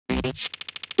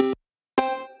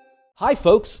Hi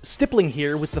folks, Stippling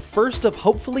here with the first of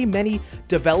hopefully many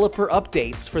developer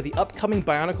updates for the upcoming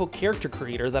Bionicle Character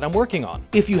Creator that I'm working on.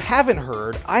 If you haven't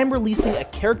heard, I'm releasing a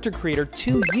character creator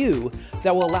to you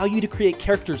that will allow you to create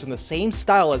characters in the same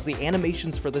style as the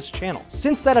animations for this channel.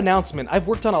 Since that announcement, I've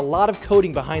worked on a lot of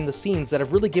coding behind the scenes that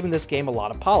have really given this game a lot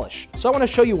of polish. So I want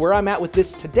to show you where I'm at with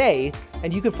this today,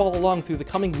 and you can follow along through the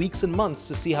coming weeks and months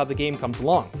to see how the game comes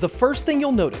along. The first thing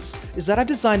you'll notice is that I've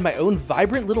designed my own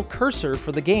vibrant little cursor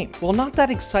for the game. While not that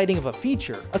exciting of a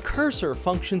feature, a cursor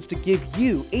functions to give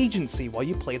you agency while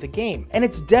you play the game, and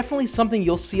it's definitely something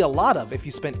you'll see a lot of if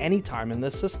you spend any time in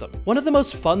this system. One of the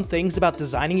most fun things about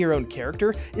designing your own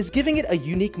character is giving it a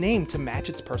unique name to match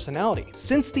its personality.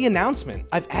 Since the announcement,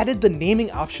 I've added the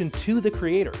naming option to the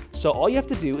creator. So all you have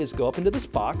to do is go up into this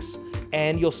box,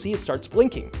 and you'll see it starts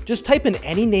blinking. Just type in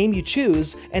any name you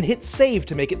choose and hit save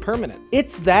to make it permanent.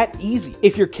 It's that easy.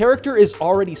 If your character is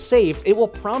already saved, it will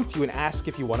prompt you and ask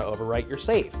if you want to overwrite your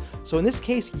save. So in this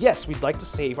case, yes, we'd like to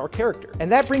save our character.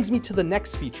 And that brings me to the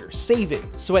next feature, saving.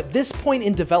 So at this point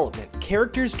in development,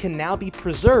 characters can now be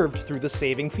preserved through the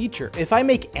saving feature. If I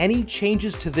make any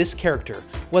changes to this character,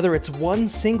 whether it's one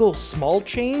single small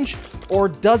change or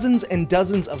dozens and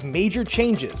dozens of major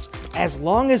changes, as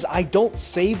long as I don't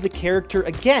save the character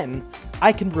again,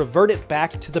 I can revert it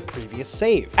back to the previous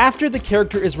save. After the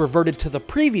character is reverted to the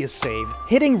previous save,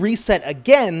 hitting reset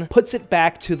again puts it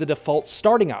back to the default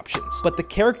starting options, but the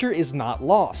character is not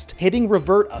lost. Hitting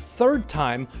revert a third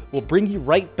time will bring you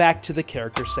right back to the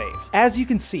character save. As you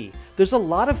can see, there's a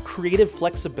lot of creative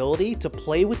flexibility to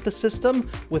play with the system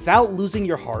without losing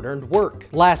your hard-earned work.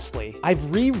 Lastly,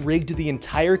 I've re-rigged the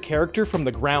entire character from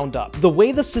the ground up. The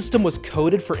way the system was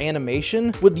coded for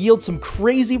animation would yield some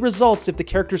crazy results if the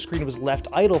character screen was left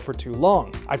idle for too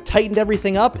long. I've tightened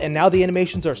everything up, and now the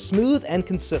animations are smooth and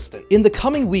consistent. In the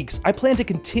coming weeks, I plan to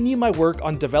continue my work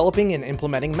on developing and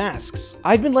implementing masks.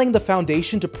 I've been laying the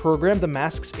foundation to program the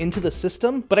masks into the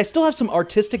system, but I still have some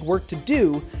artistic work to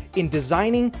do in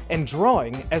designing and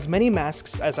drawing as many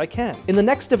masks as I can. In the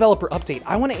next developer update,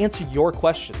 I want to answer your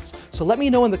questions, so let me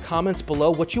know in the comments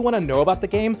below what you want to know about the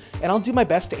game, and I'll do my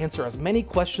best to answer as many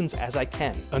questions as I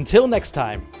can. Until next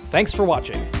time, thanks for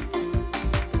watching.